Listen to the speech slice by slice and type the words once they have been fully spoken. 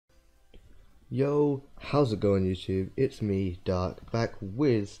Yo, how's it going YouTube? It's me, Dark, back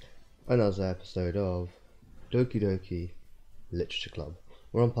with another episode of Doki Doki Literature Club.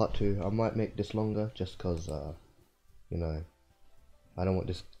 We're on part 2. I might make this longer just cause, you know, I don't want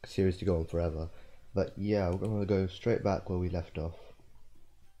this series to go on forever. But yeah, we're gonna go straight back where we left off.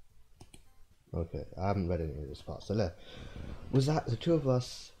 Okay, I haven't read any of this part, so there. Was that the two of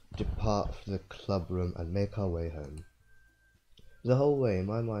us depart from the club room and make our way home? The whole way, in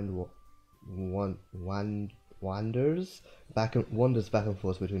my mind, wanders back and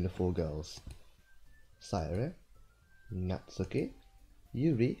forth between the four girls: Sayare, Natsuki,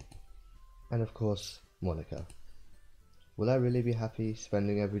 Yuri, and of course Monica. Will I really be happy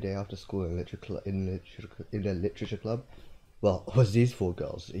spending every day after school in the literature club? Well, was these four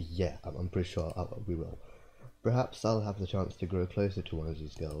girls? Yeah, I'm pretty sure we will. Perhaps I'll have the chance to grow closer to one of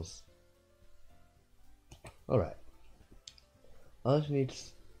these girls. Alright. I just need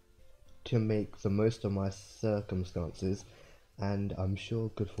to make the most of my circumstances, and I'm sure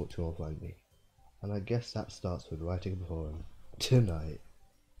good fortune will find me. And I guess that starts with writing a poem. Tonight,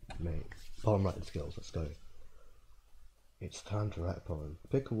 mate. Poem writing skills, let's go. It's time to write a poem.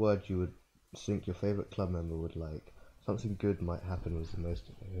 Pick a word you would think your favourite club member would like. Something good might happen with the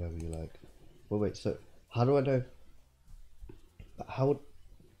most whoever you like. Well, wait, so how do I know?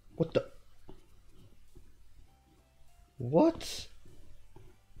 What the? What?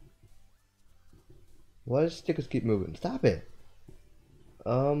 Why does stickers keep moving? Stop it!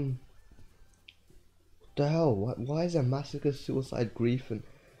 What the hell? Why is there massacre, suicide, grief, and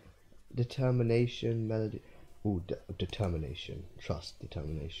determination, melody? Ooh, determination. Trust,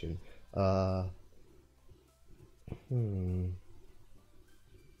 determination. Vanilla.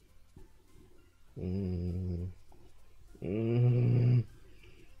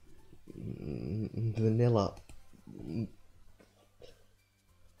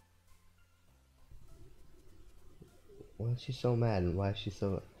 Why is she so mad, and why is she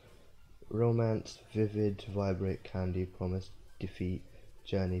so... Romance, vivid, vibrate, candy, promise, defeat,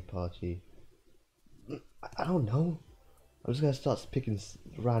 journey, party. I don't know. I'm just gonna start picking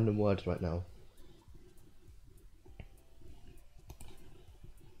random words right now.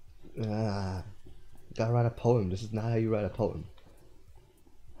 Gotta write a poem. This is not how you write a poem.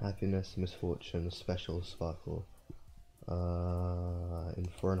 Happiness, misfortune, special, sparkle.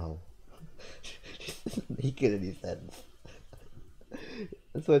 Inferno. This doesn't make any sense.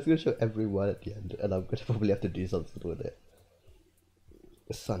 So it's gonna show every word at the end, and I'm gonna probably have to do something with it.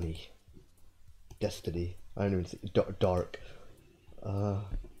 Sunny. Destiny. I don't even see dark.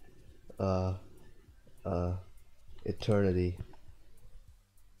 Eternity.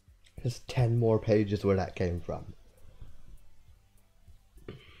 There's 10 more pages where that came from.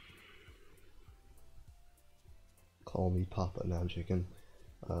 Call me Papa. Now I'm chicken.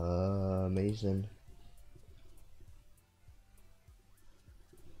 Amazing.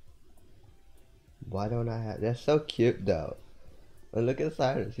 Why don't I have? They're so cute though. And look at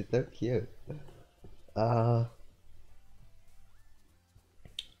Cyrus. She's so cute. Now.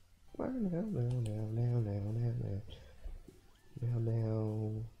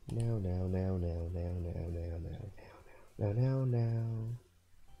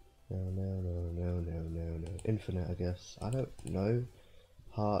 Infinite, I guess. I don't know.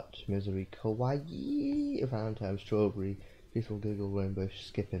 Heart, misery, kawaii, Valentine, strawberry, peaceful giggle, rainbow,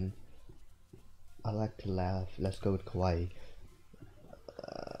 skipping. I like to laugh. Let's go with kawaii.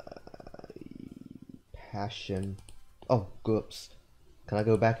 Passion. Oh, goops. Can I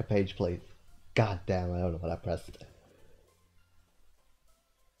go back a page, please? God damn, I don't know what I pressed.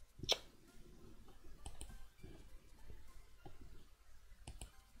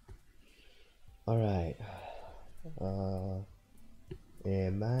 Alright.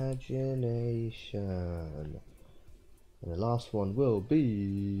 Imagination. And the last one will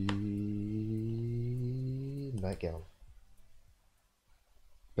be Nightgown.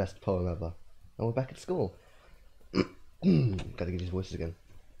 Best poem ever. And we're back at school. Gotta get these voices again.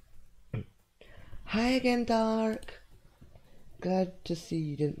 Hi again, Dark. Glad to see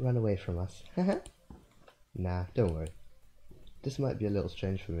you didn't run away from us. Nah, don't worry. This might be a little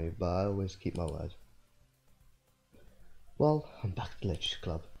strange for me, but I always keep my word. Well, I'm back at the Literature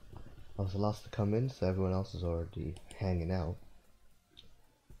Club. I was the last to come in, so everyone else is already hanging out.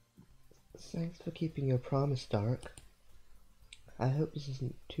 Thanks for keeping your promise, Dark. I hope this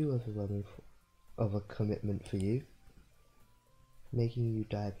isn't too overwhelming of a commitment for you. Making you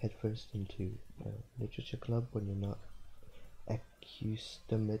dive headfirst into a literature club when you're not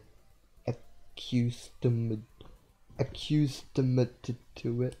accustomed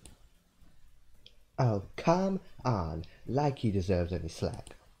to it. Oh, come on, like he deserves any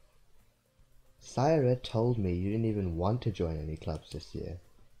slack. Syra told me you didn't even want to join any clubs this year.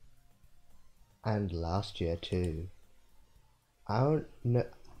 And last year too. I don't know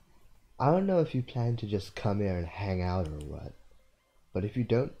I don't know if you plan to just come here and hang out or what. But if you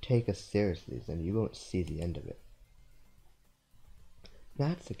don't take us seriously, then you won't see the end of it.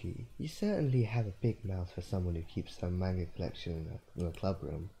 Natsuki, you certainly have a big mouth for someone who keeps their manga collection in a club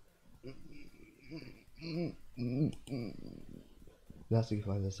room. Natsuki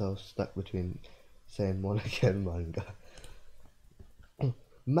finds herself stuck between saying Monica and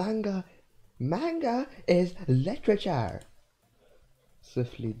manga. Manga is literature!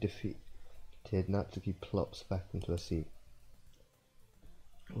 Swiftly defeated, Natsuki plops back into a seat.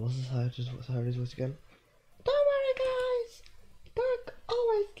 What's Sayori's voice again? Don't worry, guys! Doc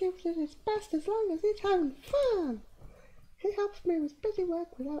always gives it his best as long as he's having fun! He helps me with busy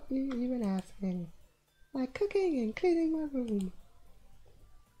work without you even asking. Like cooking and cleaning my room.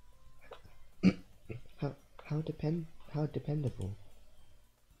 How dependable.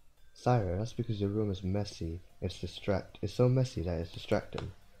 Syra, that's because your room is messy. It's so messy that it's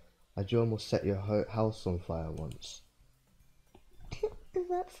distracting. I'd almost set your house on fire once. Is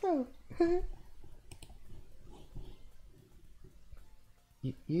that so?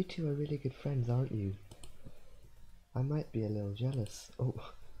 You two are really good friends, aren't you? I might be a little jealous. Oh.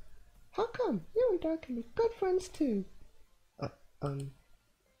 How come? You and Doug can be good friends too.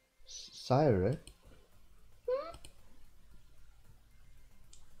 Syra?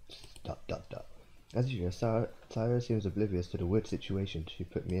 Stop. As usual, Syra seems oblivious to the weird situation she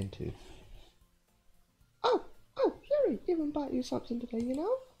put me into. Oh, Yuri even bought you something today, you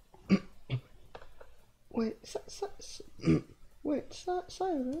know? Wait, Syra?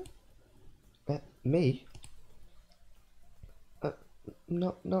 Me?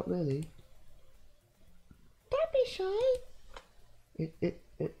 Not really. Don't be shy.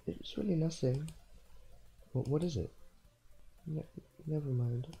 It's really nothing. What is it? Never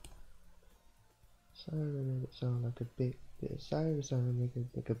mind. Syra made it sound like a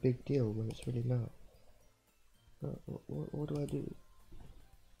big deal when it's really not. What do I do?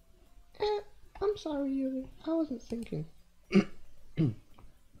 I'm sorry, Yuri. I wasn't thinking. Oh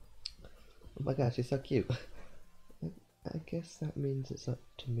my gosh, she's so cute. I guess that means it's up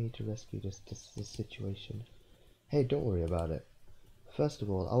to me to rescue this situation. Hey, don't worry about it. First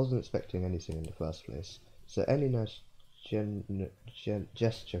of all, I wasn't expecting anything in the first place, so any nice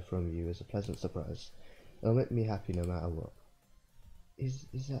gesture from you is a pleasant surprise. It'll make me happy no matter what. Is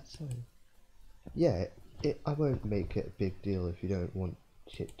that so? Yeah, I won't make it a big deal if you don't want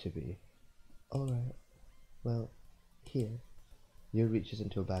it to be. Alright, well, here. Yu reaches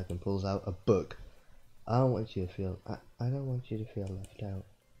into a bag and pulls out a book. I don't want you to feel left out.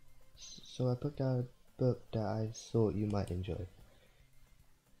 So I picked out a book that I thought you might enjoy.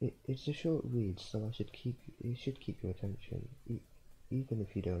 It's a short read, so it should keep your attention, even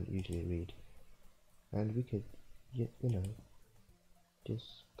if you don't usually read. And we could, you know,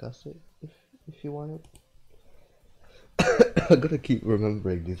 discuss it if you want it. I gotta keep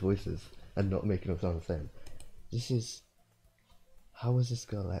remembering these voices and not making them sound the same. How is this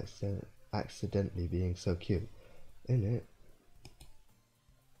girl accidentally being so cute? Isn't it?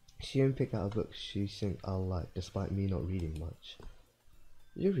 She even picked out a book she thinks I'll like, despite me not reading much.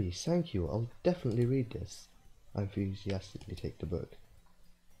 Yuri, thank you. I'll definitely read this. I enthusiastically take the book.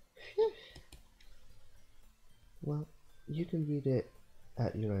 Phew. Well, you can read it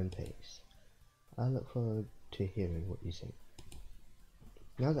at your own pace. I look forward to hearing what you think.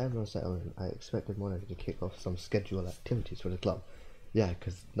 Now that everyone's settled in, I expected Monica to kick off some scheduled activities for the club. Yeah,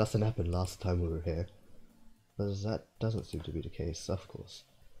 because nothing happened last time we were here. But that doesn't seem to be the case, of course.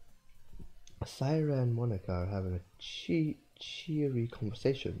 Syra and Monica are having a cheery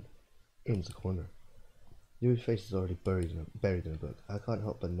conversation in the corner. Yuri's face is already buried in a book. I can't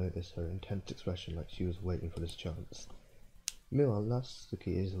help but notice her intense expression, like she was waiting for this chance. Meanwhile,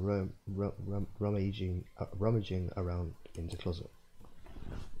 Natsuki is rummaging around in the closet.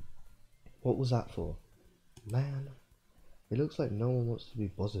 What was that for? Man, it looks like no one wants to be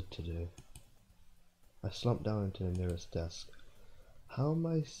bothered today. I slump down into the nearest desk. How am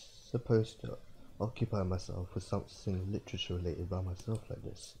I supposed to occupy myself with something literature related by myself like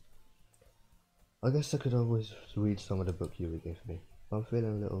this? I guess I could always read some of the book Yuri gave me. I'm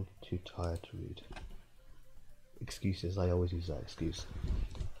feeling a little too tired to read. Excuses, I always use that excuse.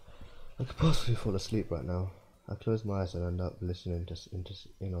 I could possibly fall asleep right now. I close my eyes and end up listening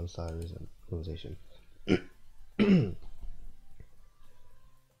in on Syra's conversation.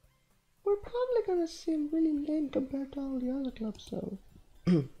 We're probably gonna seem really lame compared to all the other clubs, though.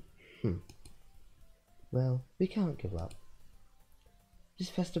 Well, we can't give up. This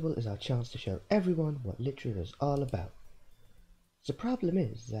festival is our chance to show everyone what literature is all about. The problem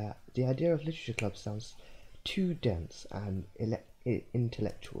is that the idea of literature club sounds too dense and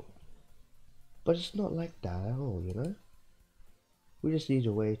intellectual. But it's not like that at all, you know? We just need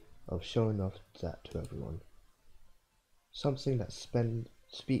a way of showing off that to everyone. Something that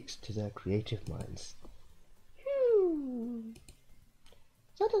speaks to their creative minds.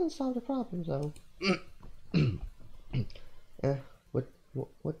 That doesn't solve the problem, though.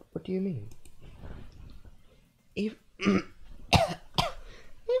 What do you mean? Even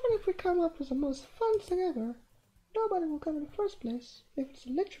if we come up with the most fun thing ever, nobody will come in the first place if it's a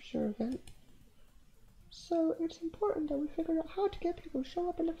literature event. So it's important that we figure out how to get people to show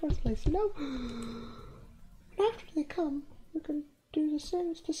up in the first place, you know? And after they come, we can do the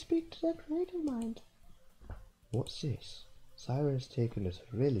things to speak to their creative mind. What's this? Siren has taken this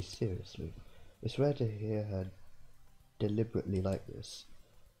really seriously. It's rare to hear her deliberately like this.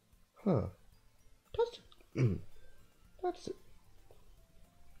 Huh.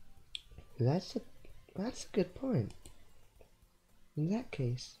 That's a good point. In that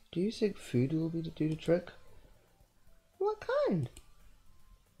case, do you think food will do the trick? What kind?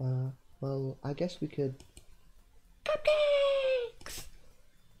 Well, I guess we could... Cupcakes!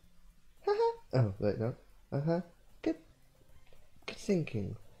 Oh, wait, no. Good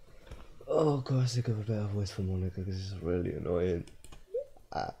thinking. Oh, God, I think of a better voice for Monica because this is really annoying.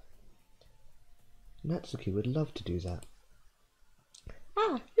 Natsuki would love to do that.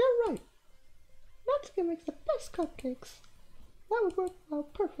 You're right. Natsuki makes the best cupcakes. That would work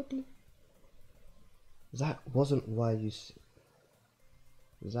out perfectly. That wasn't why you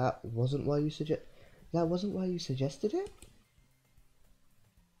suggested it?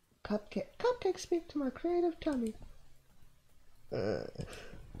 Cupcakes speak to my creative tummy.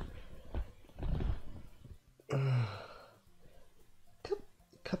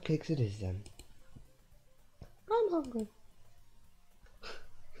 Cupcakes it is then. I'm hungry.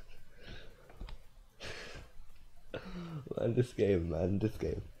 This game.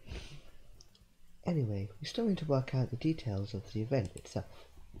 Anyway, we still need to work out the details of the event itself.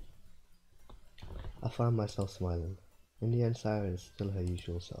 I find myself smiling. In the end, Siren is still her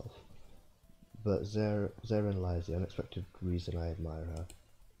usual self. But therein lies the unexpected reason I admire her.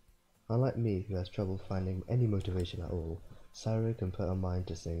 Unlike me, who has trouble finding any motivation at all, Siren can put her mind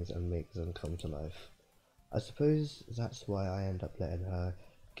to things and make them come to life. I suppose that's why I end up letting her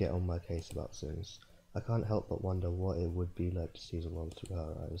get on my case about things. I can't help but wonder what it would be like to see the world through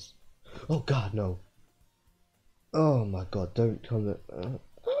her eyes. Oh God, no! Oh my God, don't come to...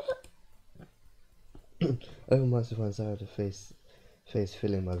 Open my to find Sarah's face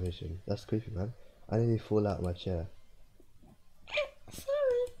filling my vision. That's creepy, man. I nearly fall out of my chair.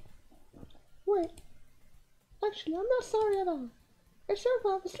 Sorry. Wait. Actually, I'm not sorry at all. It's your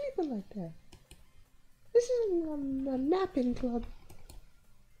fault for sleeping like that. This isn't a napping club.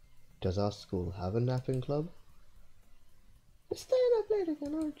 Does our school have a napping club? You're staying up late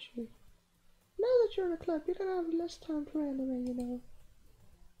again, aren't you? Now that you're in a club, you're gonna have less time for anime, you know.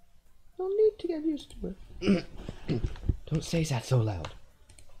 You'll need to get used to it. Don't say that so loud.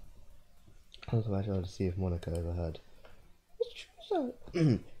 I was about to see if Monica overheard. It's true so.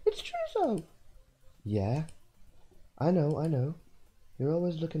 It's true so. Yeah? I know. You're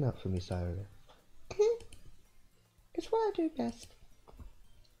always looking out for me, Siren. It's what I do best.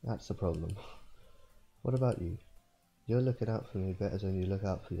 That's the problem. What about you? You're looking out for me better than you look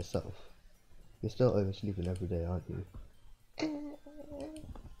out for yourself. You're still oversleeping every day, aren't you?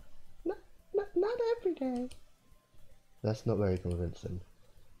 Not every day. That's not very convincing.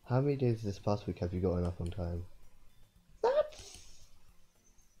 How many days this past week have you gotten up on time?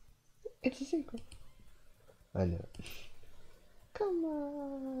 It's a secret. I know. Come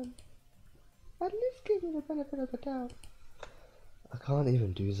on. At least give me the benefit of the doubt. I can't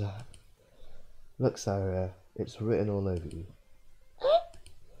even do that. Look, Sarah, it's written all over you.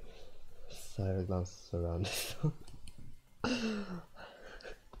 Sarah glances around.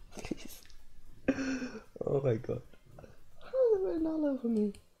 Please. Oh my God. How's it written all over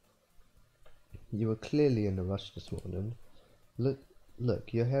me? You were clearly in a rush this morning.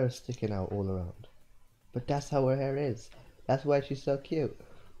 Look, your hair is sticking out all around. But that's how her hair is. That's why she's so cute.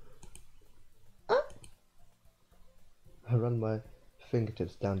 I run my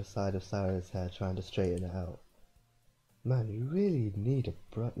fingertips down the side of Sarah's hair, trying to straighten it out. Man, you really need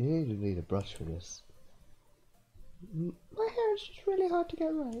a brush for this. My hair is just really hard to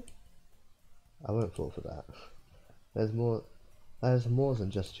get right. I won't fall for that. There's more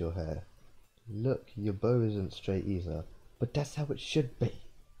than just your hair. Look, your bow isn't straight either, but that's how it should be.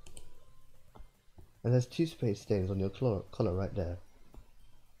 And there's 2 space stains on your collar right there.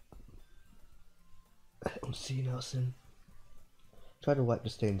 I don't see, Nelson. Try to wipe the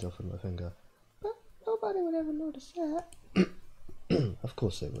stains off with my finger. But nobody would ever notice that. Of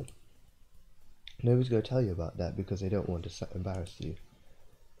course they would. Nobody's going to tell you about that because they don't want to embarrass you.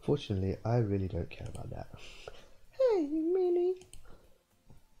 Fortunately, I really don't care about that. Hey, you meanie.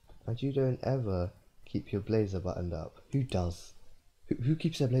 And you don't ever keep your blazer buttoned up. Who does? Who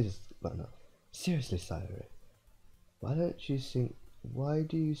keeps their blazers buttoned up? Seriously, Cyrus. Why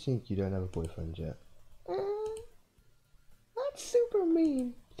do you think you don't have a boyfriend yet? That's super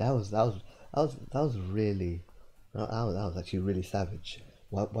mean. That was really that was actually really savage.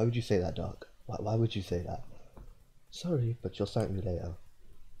 Why would you say that, Doc? Why would you say that? Sorry, but you'll thank me later.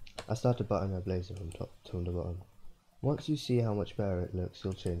 I start to button her blazer from top to the bottom. Once you see how much better it looks,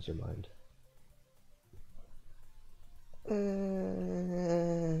 you'll change your mind.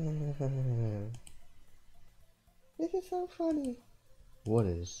 This is so funny. What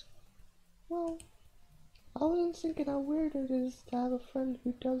is? Well, I wasn't thinking how weird it is to have a friend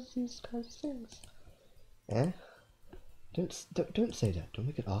who does these kinds of things. Eh? Don't say that. Don't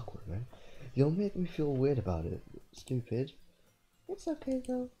make it awkward, man. You'll make me feel weird about it. Stupid. It's okay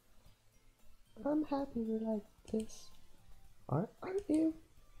though. I'm happy we're like this. Aren't you?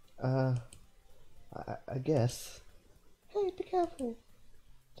 I guess. Hey, be careful.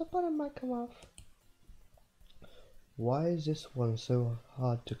 The button might come off. Why is this one so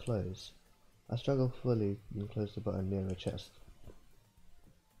hard to close? I struggle fully and close the button near my chest.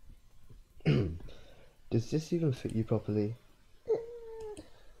 Does this even fit you properly?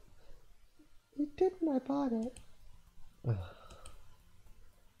 It did when I bought it.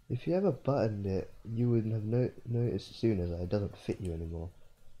 If you ever buttoned it, you would have noticed sooner that it doesn't fit you anymore.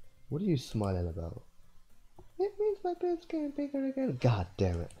 What are you smiling about? It means my boob's getting bigger again. God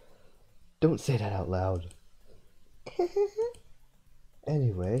damn it. Don't say that out loud.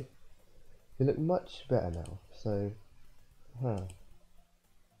 Anyway, you look much better now, so...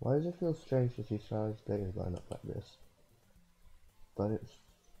 Why does it feel strange to see Sarah's blazer button up like this? But it's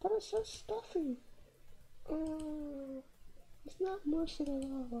so stuffy. It's not much at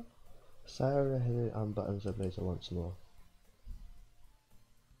all. Sarah unbuttons her blazer once more.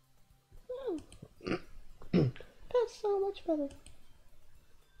 Oh. That's so much better.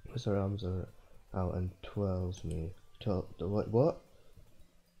 Puts her arms out and twirls me. What?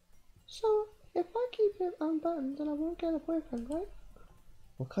 So, if I keep it unbuttoned, then I won't get a boyfriend, right?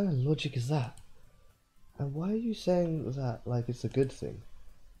 What kind of logic is that? And why are you saying that like it's a good thing?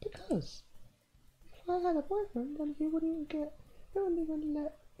 Because if I had a boyfriend, then he wouldn't even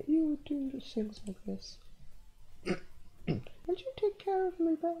let you do things like this. And you take care of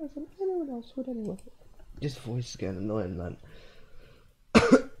me better than anyone else would anyway. This voice is getting annoying, man.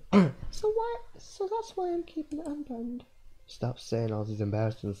 So that's why I'm keeping it unbuttoned. Stop saying all these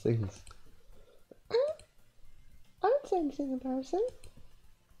embarrassing things. I didn't say anything embarrassing.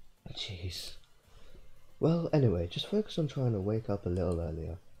 Jeez. Well, anyway, just focus on trying to wake up a little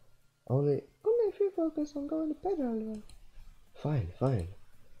earlier. Only if you focus on going to bed earlier. Fine.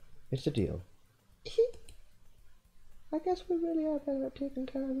 It's a deal. I guess we really are better at taking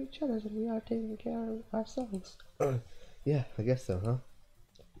care of each other than we are taking care of ourselves. Yeah, I guess so, huh?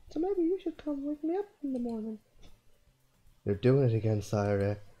 So maybe you should come wake me up in the morning. You're doing it again,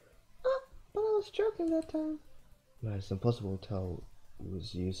 Sire. But I was joking that time. Man, it's impossible to tell it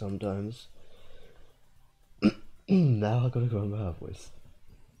was you sometimes. Now I gotta go on my voice.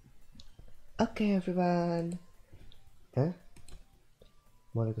 Okay, everyone. Huh?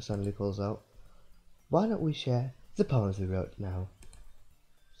 Monica suddenly calls out. Why don't we share the poems we wrote now?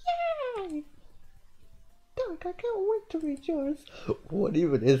 Yay! Doc, I can't wait to read yours. What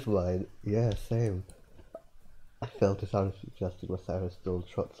even is mine? Yeah, same. I felt it unadjusted when Sarah still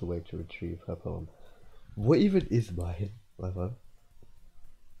trots away to retrieve her poem. What even is mine?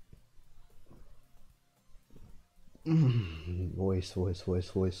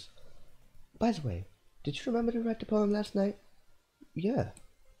 Voice. By the way, did you remember to write the poem last night? Yeah.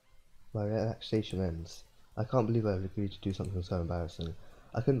 My relaxation ends. I can't believe I've agreed to do something so embarrassing.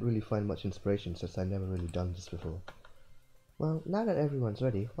 I couldn't really find much inspiration since I'd never really done this before. Well, now that everyone's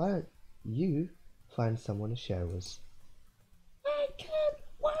ready, why don't you find someone to share with? I can't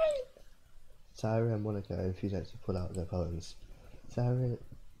wait! Sarah and Monica enthusiastically pull out their poems. Sarah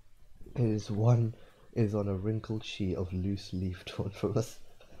is on a wrinkled sheet of loose leaf torn from a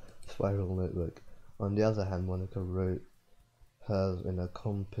spiral notebook. On the other hand, Monica wrote hers in a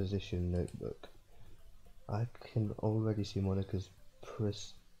composition notebook. I can already see Monica's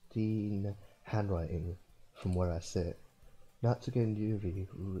pristine handwriting from where I sit. Natsuki and Yuri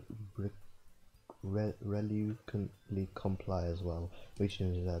reluctantly comply as well, reaching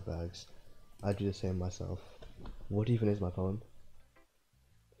into their bags. I do the same myself. What even is my poem?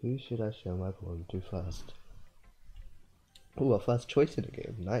 Who should I show my poem to first? Ooh, our first choice in the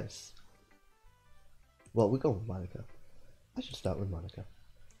game. Nice. Well, we go with Monica. I should start with Monica.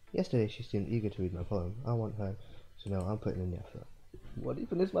 Yesterday she seemed eager to read my poem. I want her to know I'm putting in the effort. What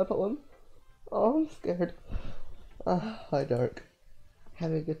even is my poem? Oh, I'm scared. Hi, Dark.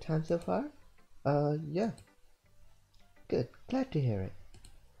 Having a good time so far? Yeah. Good. Glad to hear it.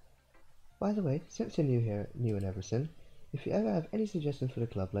 By the way, since you're new in Everson, if you ever have any suggestions for the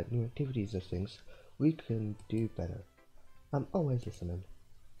club, like new activities or things, we can do better. I'm always listening.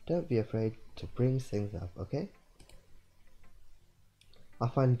 Don't be afraid to bring things up, okay? I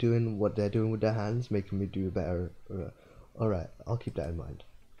find doing what they're doing with their hands making me do better. Alright, I'll keep that in mind.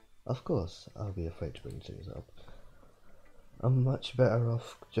 Of course, I'll be afraid to bring things up. I'm much better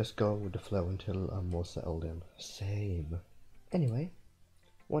off just going with the flow until I'm more settled in. Same. Anyway,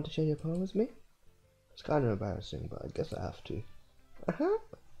 want to share your poem with me? It's kind of embarrassing, but I guess I have to.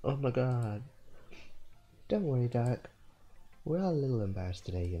 Oh my god. Don't worry, Dark. We're all a little embarrassed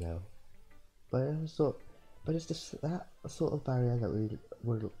today, you know. But it's just that sort of barrier that we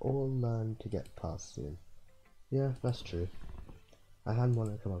will all learn to get past soon. Yeah, that's true. I had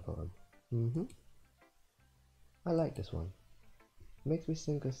one to come up on. I like this one. Makes me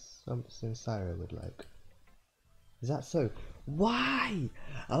think of something Syra would like. Is that so? Why?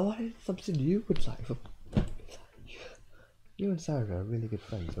 I wanted something you would like. You and Syra are really good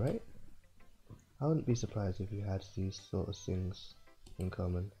friends, right? I wouldn't be surprised if you had these sort of things in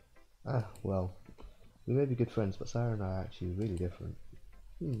common. Ah, well, we may be good friends, but Syra and I are actually really different.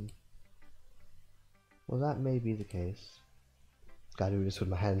 Well, that may be the case. Gotta do this with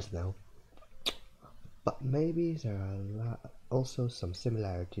my hands now. But maybe there are also some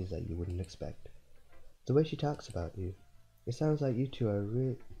similarities that you wouldn't expect. The way she talks about you, it sounds like you two are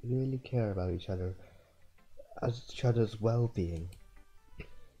really care about each other's well-being.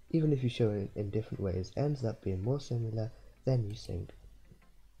 Even if you show it in different ways, ends up being more similar than you think.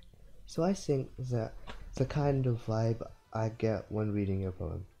 So I think that the kind of vibe I get when reading your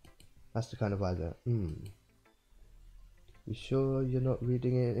poem. That's the kind of vibe that, You sure you're not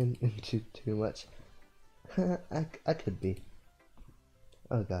reading it into too much? I could be.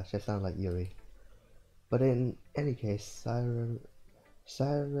 Oh gosh, I sound like Yuri. But in any case,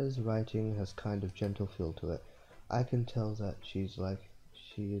 Syra's writing has kind of gentle feel to it. I can tell that she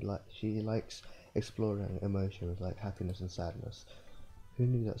likes exploring emotions like happiness and sadness. Who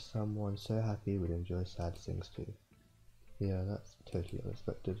knew that someone so happy would enjoy sad things too? Yeah, that's totally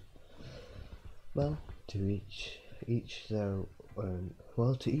unexpected. Well, to each their own.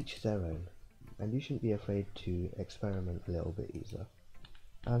 Well, to each their own. And you shouldn't be afraid to experiment a little bit either.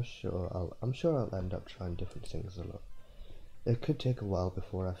 I'm sure I'll end up trying different things a lot. It could take a while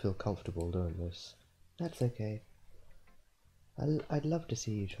before I feel comfortable doing this. That's okay. I'd love to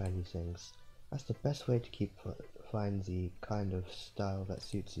see you try new things. That's the best way to find the kind of style that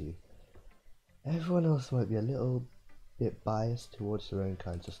suits you. Everyone else might be a little bit biased towards their own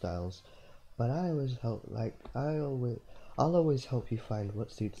kinds of styles, but I'll always help you find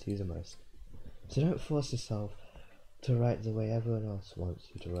what suits you the most. So don't force yourself to write the way everyone else wants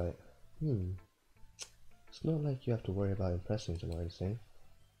you to write. It's not like you have to worry about impressing them or anything.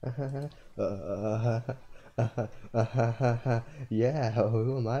 Yeah,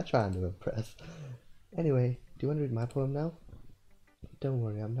 who am I trying to impress? Anyway, do you want to read my poem now? Don't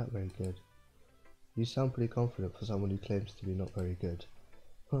worry, I'm not very good. You sound pretty confident for someone who claims to be not very good.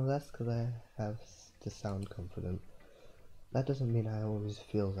 Well, that's because I have to sound confident. That doesn't mean I always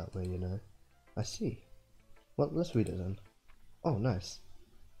feel that way, you know. I see. Well, let's read it then. Oh, nice.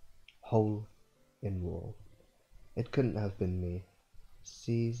 Hole in wall. It couldn't have been me.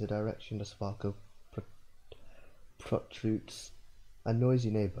 See the direction the sparkle protrudes. A noisy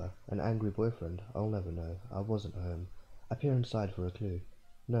neighbour, an angry boyfriend. I'll never know. I wasn't home. I peer inside for a clue.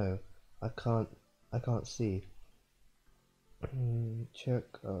 No, I can't see. Check.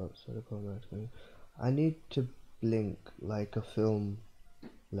 I need to blink like a film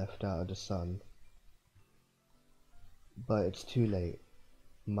left out of the sun. But it's too late.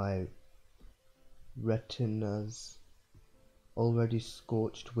 My retina's already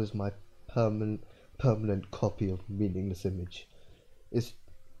scorched with my permanent copy of meaningless image. It's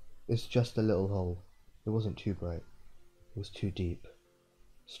just a little hole. It wasn't too bright. It was too deep,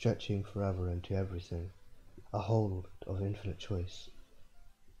 stretching forever into everything. A hole of infinite choice.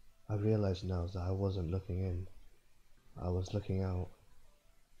 I realize now that I wasn't looking in. I was looking out,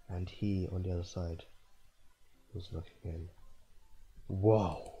 and he on the other side was looking in.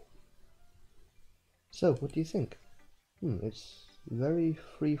 Whoa! So, what do you think? It's very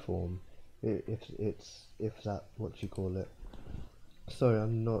freeform. if that what you call it. Sorry,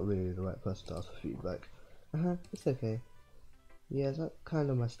 I'm not really the right person to ask for feedback. It's okay. Yeah, that kind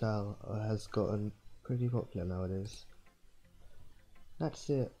of my style has gotten pretty popular nowadays. That's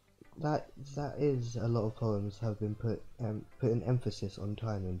it. That is a lot of poems have been put an emphasis on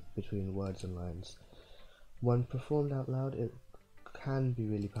timing between words and lines. When performed out loud, it can be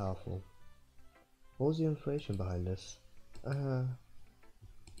really powerful. What was the inspiration behind this?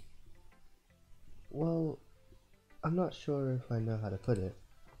 Well, I'm not sure if I know how to put it.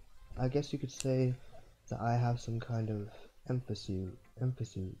 I guess you could say that I have some kind of empathy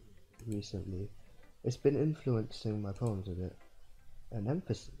recently. It's been influencing my poems a bit. An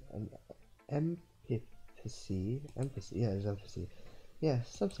empathy, yeah, it's empathy. Yeah,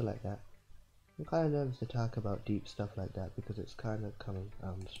 something like that. I'm kind of nervous to talk about deep stuff like that because it's kind of coming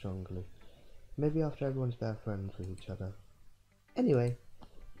strongly. Maybe after everyone's bad friends with each other. Anyway,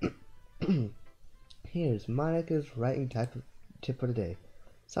 here's Monica's writing tip for the day.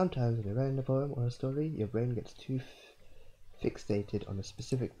 Sometimes when you're writing a poem or a story, your brain gets too fixated on a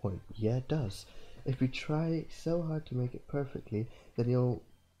specific point. Yeah, it does. If you try so hard to make it perfectly, then you'll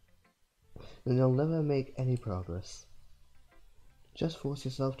never make any progress. Just force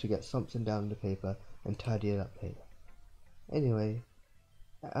yourself to get something down on the paper and tidy it up later. Anyway,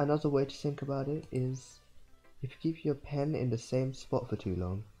 another way to think about it is if you keep your pen in the same spot for too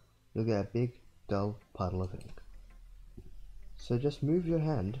long, you'll get a big, dull puddle of ink. So just move your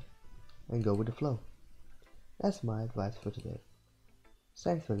hand and go with the flow. That's my advice for today.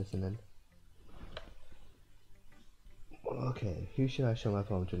 Thanks for listening. Okay, who should I show my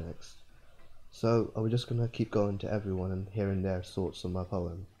poem to next? So, are we just gonna keep going to everyone and hearing their thoughts on my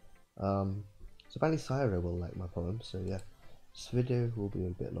poem? So apparently Syra will like my poem, so yeah. This video will be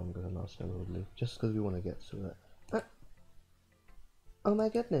a bit longer than last time probably, just because we want to get through it. Oh my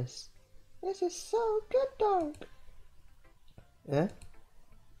goodness, this is so good, Dark! Yeah?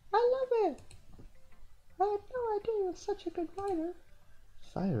 I love it! I had no idea you were such a good writer.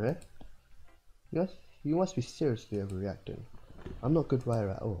 Syra? You must be seriously overreacting. I'm not a good writer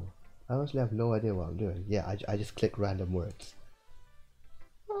at all. I honestly have no idea what I'm doing. Yeah, I just click random words.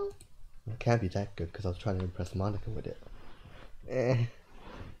 Well, it can't be that good because I was trying to impress Monica with it.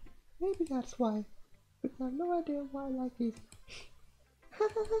 Maybe that's why. Because I have no idea why I like these.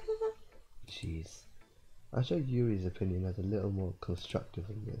 Jeez. I'm sure Yuri's opinion is a little more constructive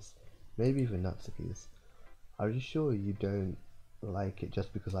than this. Maybe even Natsuki's. Are you sure you don't like it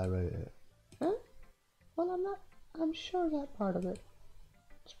just because I wrote it? Huh? Well, I'm sure that part of it.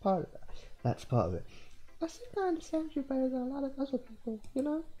 It's part of it. That's part of it. I think I understand you better than a lot of other people, you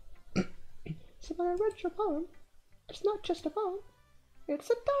know? So when I read your poem, it's not just a poem,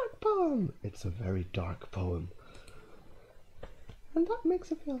 it's a dark poem! It's a very dark poem. And that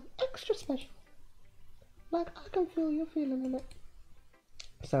makes it feel extra special. Like I can feel your feeling in it.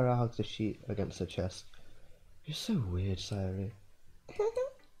 Sarah hugs the sheet against her chest. You're so weird, Sarah.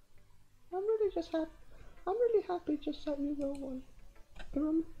 I'm really happy just that you wrote one.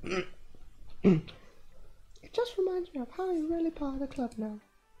 It just reminds me of how you're really part of the club now.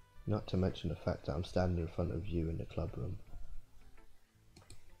 Not to mention the fact that I'm standing in front of you in the club room.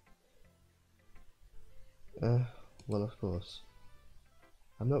 Well, of course.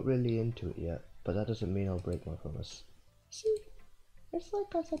 I'm not really into it yet, but that doesn't mean I'll break my promise. See, it's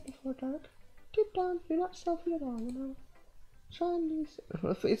like I said before, Derek. Deep down, you're not selfish at all, you know? Try and do...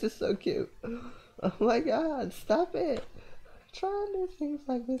 My face is so cute. Oh my god, stop it. Try and do things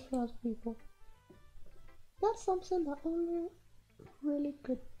like this for other people. That's something that only really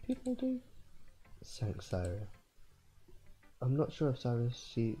good people do. Thanks, Sarah. I'm not sure if Sarah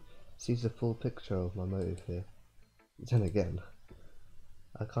sees the full picture of my motive here. Then again,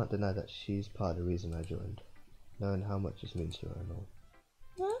 I can't deny that she's part of the reason I joined, knowing how much this means to her and all.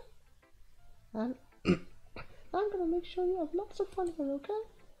 Yeah? And I'm gonna make sure you have lots of fun here, okay?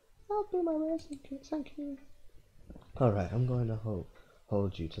 That'll be my way of thank you. Alright, I'm going to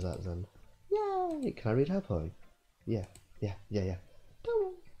hold you to that then. Yay! Can I read her poem? Yeah. Don't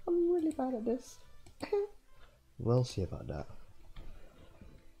worry, I'm really bad at this. We'll see about that.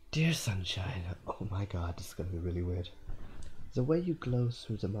 Dear sunshine, oh my god, this is gonna be really weird. The way you glow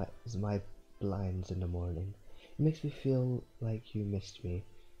through my blinds in the morning, it makes me feel like you missed me,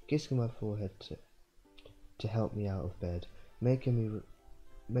 kissing my forehead to help me out of bed, making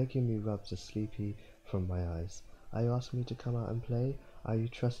me rub the sleepy from my eyes. Are you asking me to come out and play? Are you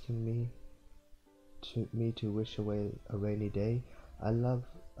trusting me to wish away a rainy day? I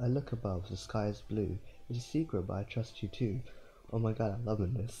look above, the sky is blue. It's a secret, but I trust you too. Oh my god, I'm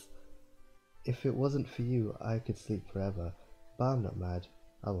loving this. If it wasn't for you, I could sleep forever. But I'm not mad.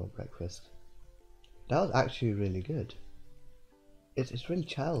 I want breakfast. That was actually really good. It's really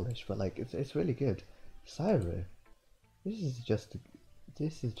childish, but like it's really good. Syro, this is just a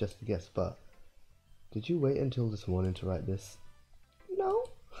guess, but did you wait until this morning to write this? No,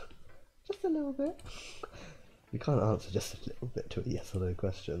 just a little bit. You can't answer just a little bit to a yes or no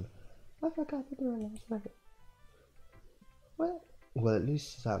question. I forgot to do it last night. Well, at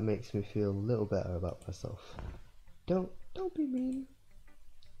least that makes me feel a little better about myself. Don't be mean.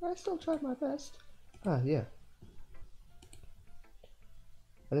 I still tried my best. Ah, yeah.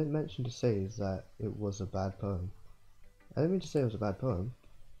 I didn't mention to say that it was a bad poem. I didn't mean to say it was a bad poem.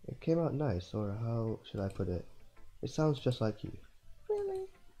 It came out nice, or how should I put it? It sounds just like you. Really?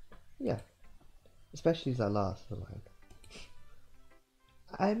 Yeah. Especially that last line.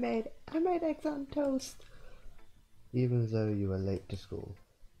 I made eggs on toast. Even though you were late to school.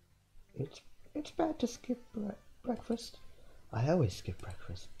 It's bad to skip breakfast. I always skip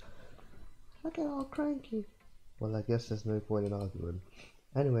breakfast. I get all cranky. Well, I guess there's no point in arguing.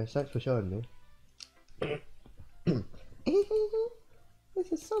 Anyway, thanks for showing me.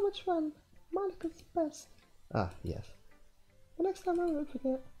 This is so much fun. Monica's the best. Ah, yes. The next time I won't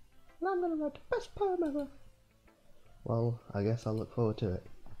forget. And I'm gonna write the best poem ever. Well, I guess I'll look forward to it.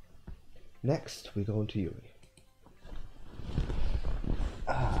 Next, we go on to Yuri.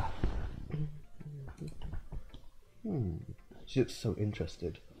 Ah. She looks so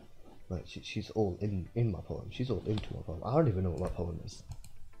interested. Like she's all in my poem. She's all into my poem. I don't even know what my poem is.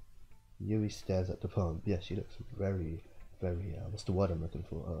 Yuri stares at the poem. Yeah, she looks very, very. What's the word I'm looking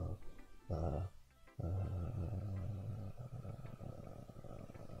for?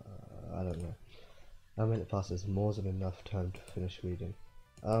 I don't know. A minute passes, more than enough time to finish reading.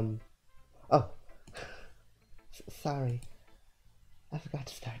 Oh, sorry, I forgot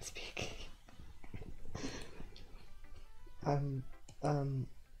to start speaking.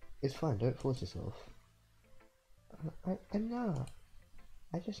 It's fine, don't force yourself. I'm not.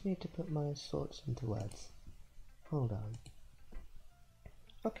 I just need to put my thoughts into words. Hold on.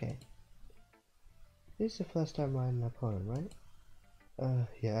 Okay. This is the first time writing a poem, right?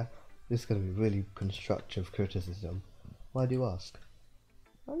 Yeah. This is gonna be really constructive criticism. Why do you ask?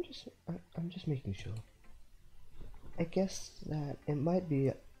 I'm just making sure. I guess that it might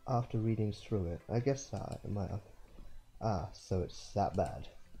be after reading through it. I guess that it might have. Ah, so it's that bad.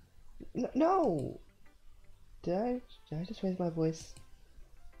 No! Did I just raise my voice?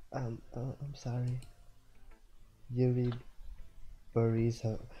 I'm sorry. Yuri buries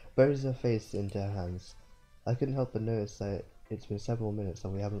her face into her hands. I couldn't help but notice that it's been several minutes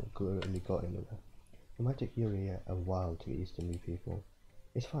and we haven't really got anywhere. It might take Yuri a while to get used to new people.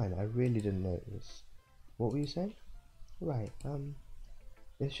 It's fine, I really didn't notice. What were you saying? Right,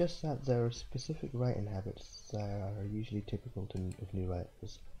 it's just that there are specific writing habits that are usually typical of new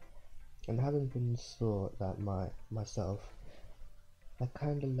writers. And having been taught that myself, I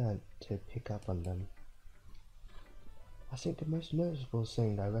kinda learnt to pick up on them. I think the most noticeable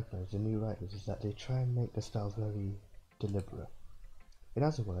thing I recognise in new writers is that they try and make the style very deliberate. In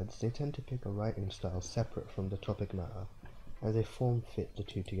other words, they tend to pick a writing style separate from the topic matter, and they form fit the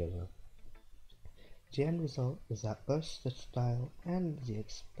two together. The end result is that both the style and the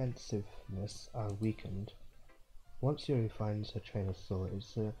expensiveness are weakened. Once Yuri finds her train of thought,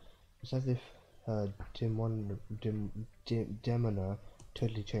 it's as if her demeanor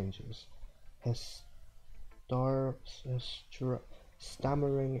totally changes. Her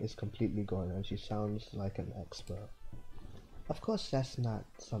stammering is completely gone and she sounds like an expert. Of course that's not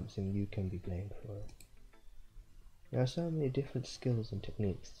something you can be blamed for. There are so many different skills and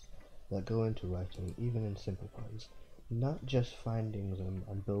techniques that go into writing, even in simple poems. Not just finding them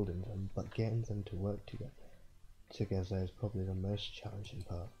and building them, but getting them to work together is probably the most challenging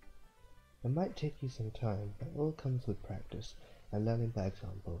part. It might take you some time, but it all comes with practice and learning by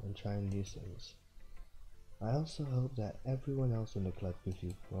example and trying new things. I also hope that everyone else in the club gives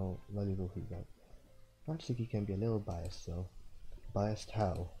you valuable feedback. Natsuki can be a little biased though. Biased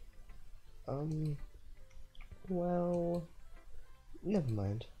how? Well, never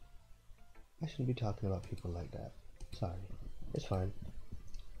mind. I shouldn't be talking about people like that. Sorry. It's fine.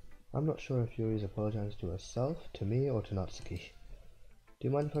 I'm not sure if Yuri's apologizing to herself, to me, or to Natsuki. Do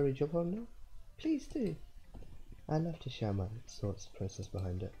you mind if I read your poem now? Please do. I'd love to share my thoughts process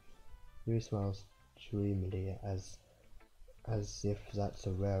behind it. Yuri smiles dreamily as if that's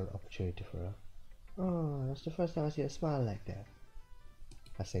a rare opportunity for her. Oh, that's the first time I see her smile like that.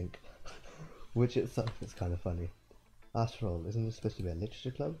 I think. Which itself is kind of funny. After all, isn't this supposed to be a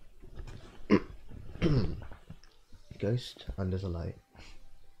literature club? Ghost under the light.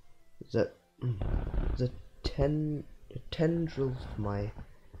 The tendrils of my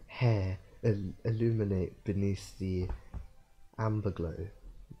hair illuminate beneath the amber glow.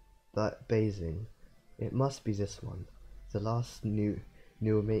 That basing, it must be this one. The last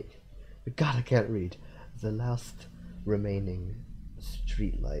God, I can't read. The last remaining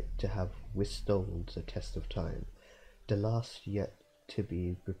streetlight to have withstood the test of time. The last yet to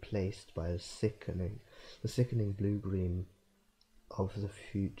be replaced by the sickening blue-green of the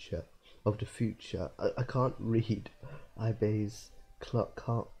future. I can't read. I bathe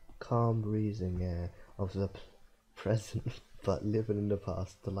calm breathing air of the present, but living in the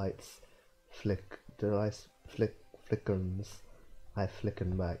past. The lights flickers. I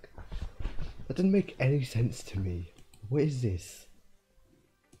flicken back. That didn't make any sense to me. What is this?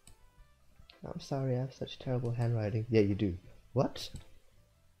 I'm sorry, I have such terrible handwriting. Yeah, you do. What?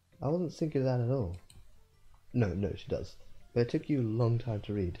 I wasn't thinking of that at all. No, she does. But it took you a long time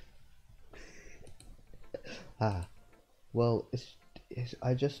to read. Well,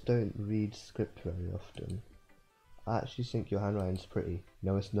 I just don't read script very often. I actually think your handwriting's pretty.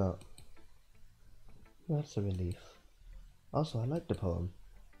 No, it's not. That's a relief. Also, I liked the poem.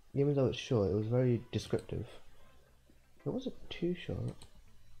 Even though it's short, it was very descriptive. It wasn't too short.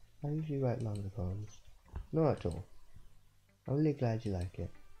 I usually write longer poems. Not at all. I'm really glad you like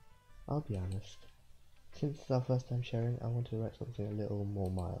it. I'll be honest. Since it's our first time sharing, I want to write something a little more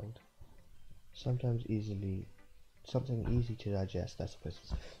mild. Something easy to digest, I suppose.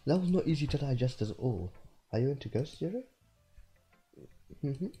 That was not easy to digest at all. Are you into ghost theory?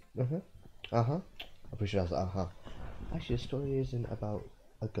 I'm pretty sure that's Actually, the story isn't about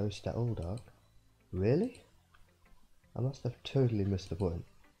a ghost at all, Dark. Really? I must have totally missed the point.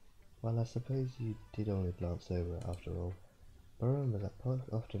 Well, I suppose you did only glance over it after all. But remember that poets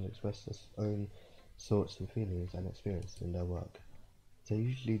often express their own thoughts and feelings and experiences in their work. They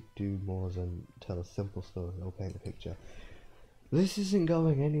usually do more than tell a simple story or paint a picture. This isn't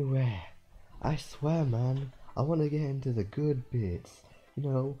going anywhere. I swear, man. I want to get into the good bits. You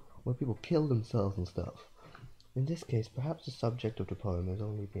know, where people kill themselves and stuff. In this case, perhaps the subject of the poem is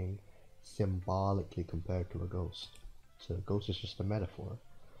only being symbolically compared to a ghost. So a ghost is just a metaphor.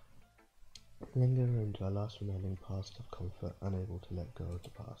 Linger into our last remaining past of comfort, unable to let go of the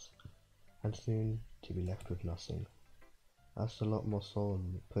past, and soon to be left with nothing. That's a lot more soul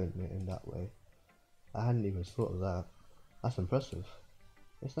in putting it in that way. I hadn't even thought of that. That's impressive.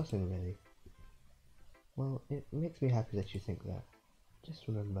 It's nothing really. Well, it makes me happy that you think that. Just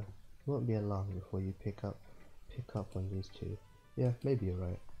remember, it won't be long before you pick up on these two. Yeah, maybe you're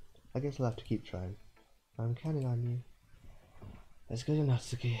right. I guess I'll have to keep trying. I'm counting on you. Let's go to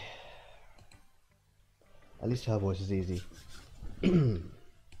Natsuki. At least her voice is easy.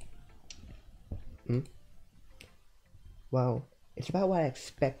 Well, it's about what I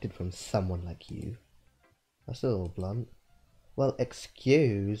expected from someone like you. That's a little blunt. Well,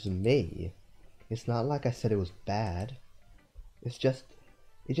 excuse me. It's not like I said it was bad. It just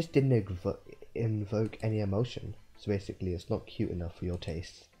didn't invoke any emotion. So basically, it's not cute enough for your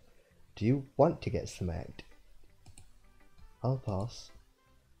taste. Do you want to get smacked? I'll pass.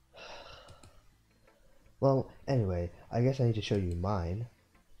 Well, anyway, I guess I need to show you mine.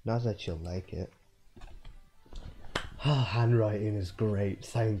 Not that you'll like it. Handwriting is great,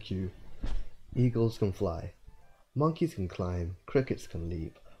 thank you. Eagles can fly. Monkeys can climb. Crickets can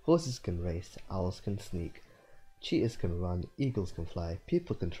leap. Horses can race. Owls can sneak. Cheetahs can run. Eagles can fly.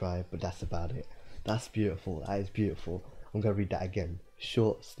 People can try, but that's about it. That's beautiful. That is beautiful. I'm gonna read that again.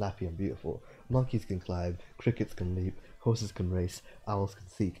 Short, snappy, and beautiful. Monkeys can climb. Crickets can leap. Horses can race. Owls can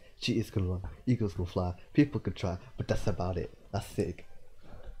seek. Cheetahs can run. Eagles can fly. People can try, but that's about it. That's sick.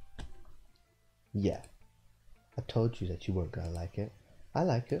 Yeah. I told you that you weren't gonna like it. I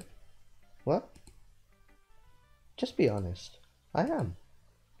like it. What? Just be honest. I am.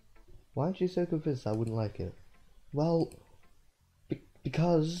 Why aren't you so convinced I wouldn't like it? Well,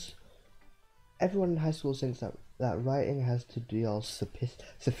 because everyone in high school thinks that writing has to be all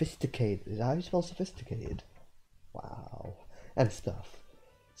sophisticated. Is that how you spell sophisticated? Wow. And stuff.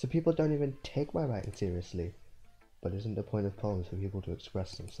 So people don't even take my writing seriously. But isn't the point of poems for people to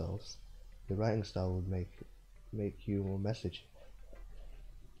express themselves? Your writing style would make your message.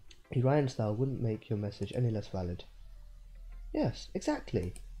 Your writing style wouldn't make your message any less valid. Yes,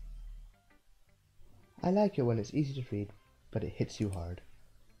 exactly. I like it when it's easy to read, but it hits you hard.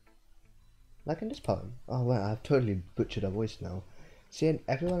 Like in this poem. Oh wow, I've totally butchered her voice now. Seeing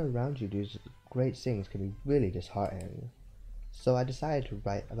everyone around you do great things can be really disheartening. So I decided to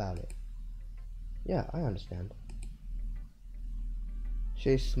write about it. Yeah, I understand.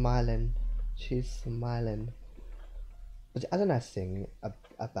 She's smiling. She's smiling. But the other nice thing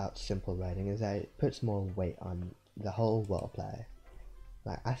about simple writing is that it puts more weight on the whole wordplay.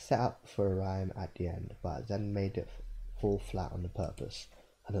 Like, I set up for a rhyme at the end, but then made it fall flat on the purpose.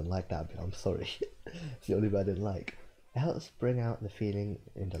 I didn't like that bit, I'm sorry. It's the only bit I didn't like. It helps bring out the feeling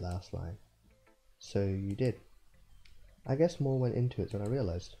in the last line. So you did. I guess more went into it than I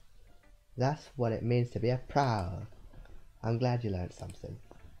realized. That's what it means to be a pro. I'm glad you learned something.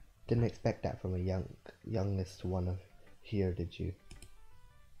 Didn't expect that from a youngest one of here, did you?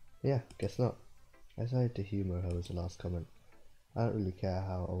 Yeah, guess not. I decided to humour her as the last comment. I don't really care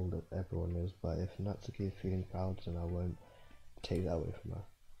how old everyone is, but if Natsuki is feeling proud, then I won't take that away from her.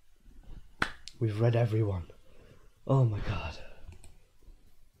 We've read everyone. Oh my god.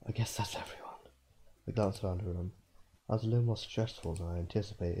 I guess that's everyone. I glanced around the room. I was a little more stressful than I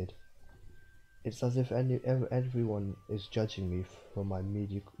anticipated. It's as if everyone is judging me for my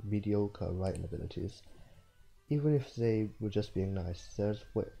mediocre writing abilities. Even if they were just being nice, there's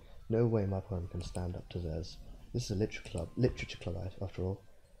no way my poem can stand up to theirs. This is a literature club after all.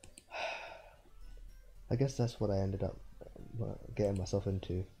 I guess that's what I ended up getting myself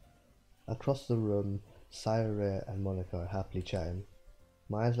into. Across the room, Sayare and Monica are happily chatting.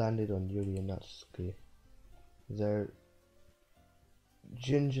 My eyes landed on Yuri and Natsuki. They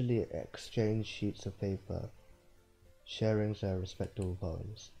gingerly exchange sheets of paper, sharing their respectable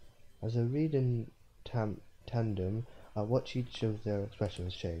poems. As I read in tandem, I watch each of their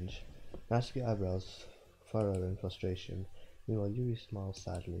expressions change. Natsuki's eyebrows furrow in frustration, meanwhile Yuri smiles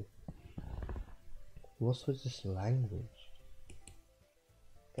sadly. What was this language?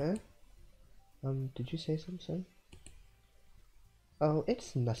 Eh? Did you say something? Oh,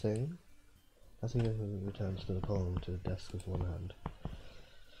 it's nothing. Natsuki returns to the poem to the desk with one hand.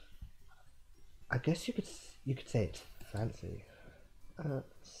 I guess you could say it's fancy.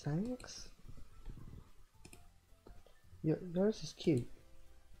 Thanks? Yours is cute.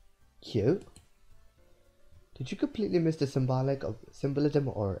 Cute? Did you completely miss the symbolism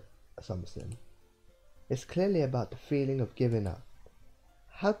or something? It's clearly about the feeling of giving up.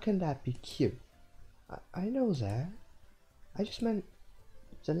 How can that be cute? I know that. I just meant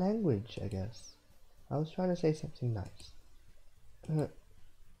the language, I guess. I was trying to say something nice.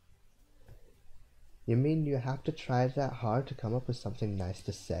 You mean you have to try that hard to come up with something nice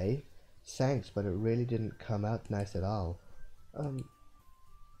to say? Thanks, but it really didn't come out nice at all.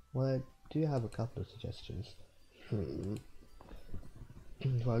 Well, I do have a couple of suggestions. Well,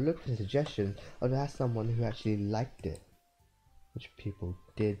 I looked for suggestions, I would ask someone who actually liked it. Which people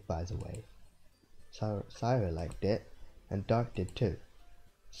did, by the way. Syra liked it, and Dark did too.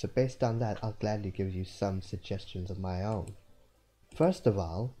 So based on that, I'll gladly give you some suggestions of my own. First of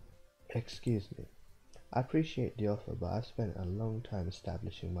all, excuse me. I appreciate the offer, but I've spent a long time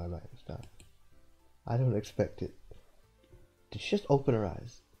establishing my writing style. I don't expect it. Did she just open her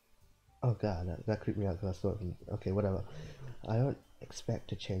eyes? Oh god, that creeped me out because I thought, okay, whatever. I don't expect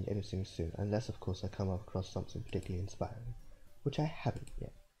to change anything soon, unless of course I come across something particularly inspiring, which I haven't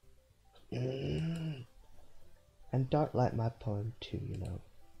yet. And Dart liked my poem too, you know.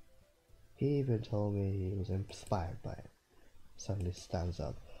 He even told me he was inspired by it. Suddenly stands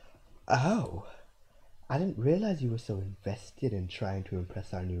up. Oh! I didn't realize you were so invested in trying to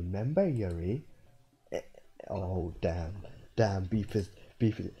impress our new member, Yuri. Oh, damn, beef is.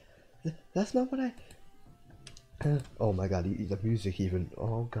 That's not what I. Oh my god, the music even.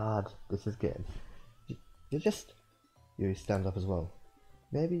 Oh god, this is getting. You're just. Yuri stands up as well.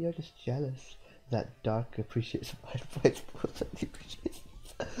 Maybe you're just jealous that Dark appreciates my advice more than he appreciates.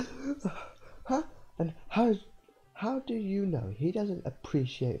 Huh? And how do you know he doesn't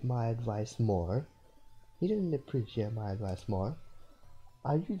appreciate my advice more? He didn't appreciate my advice more.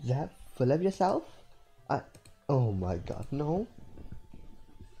 Are you that full of yourself? Oh my god, no.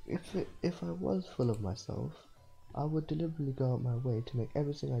 If I was full of myself, I would deliberately go out my way to make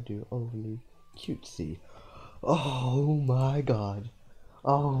everything I do overly cutesy. Oh my god.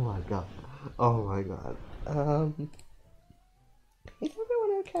 Oh my god. Oh my god. Is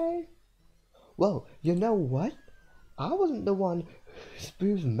everyone okay? Well, you know what? I wasn't the one whose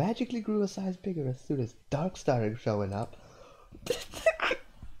boobs magically grew a size bigger as soon as Dark started showing up.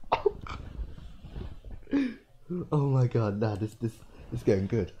 Oh my god, nah, this is going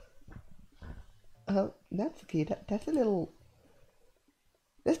good. Natsuki, that's a little.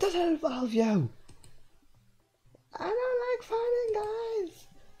 This doesn't involve you. I don't like fighting, guys.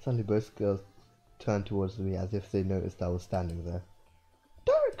 Suddenly, both girls turned towards me as if they noticed I was standing there.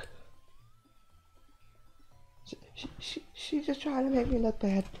 Dark. She's just trying to make me look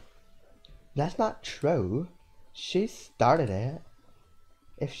bad. That's not true. She started it.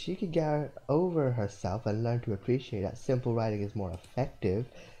 If she could get over herself and learn to appreciate that simple writing is more effective,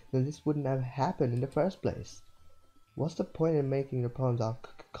 then this wouldn't have happened in the first place. What's the point in making the poems are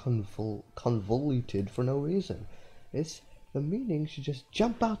convoluted for no reason? It's the meaning should just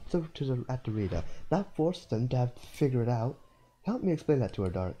jump out at the reader. Not force them to have to figure it out. Help me explain that to her,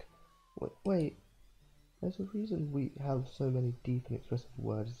 Dark. Wait, there's a reason we have so many deep and expressive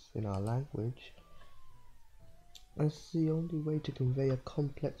words in our language. It's the only way to convey a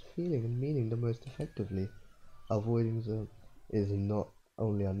complex feeling and meaning the most effectively. Avoiding them is not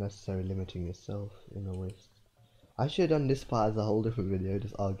only unnecessary, limiting yourself in a waste. I should have done this part as a whole different video,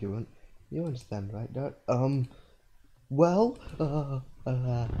 this argument. You understand, right, Dark? Well,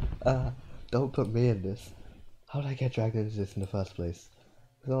 don't put me in this. How did I get dragged into this in the first place?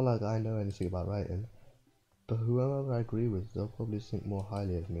 It's not like I know anything about writing. But whoever I agree with, they'll probably think more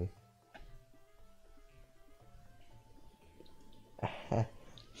highly of me.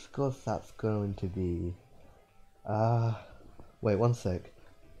 Of course that's going to be... wait one sec.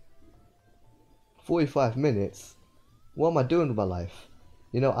 45 minutes? What am I doing with my life?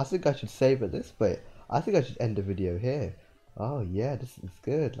 You know, I think I should save it this way. I think I should end the video here. Oh yeah, this is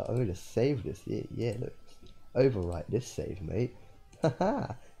good. Like, I'm going to save this. Yeah, look. Overwrite this save, mate.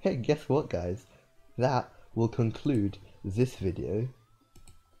 Haha. Hey, guess what, guys? That will conclude this video.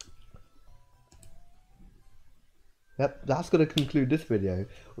 Yep, that's going to conclude this video.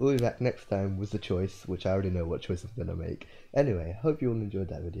 We'll be back next time with the choice, which I already know what choice I'm going to make. Anyway, hope you all enjoyed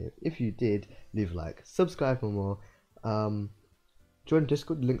that video. If you did, leave a like, subscribe for more, join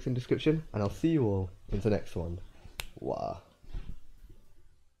Discord, links in description, and I'll see you all in the next one. Wow.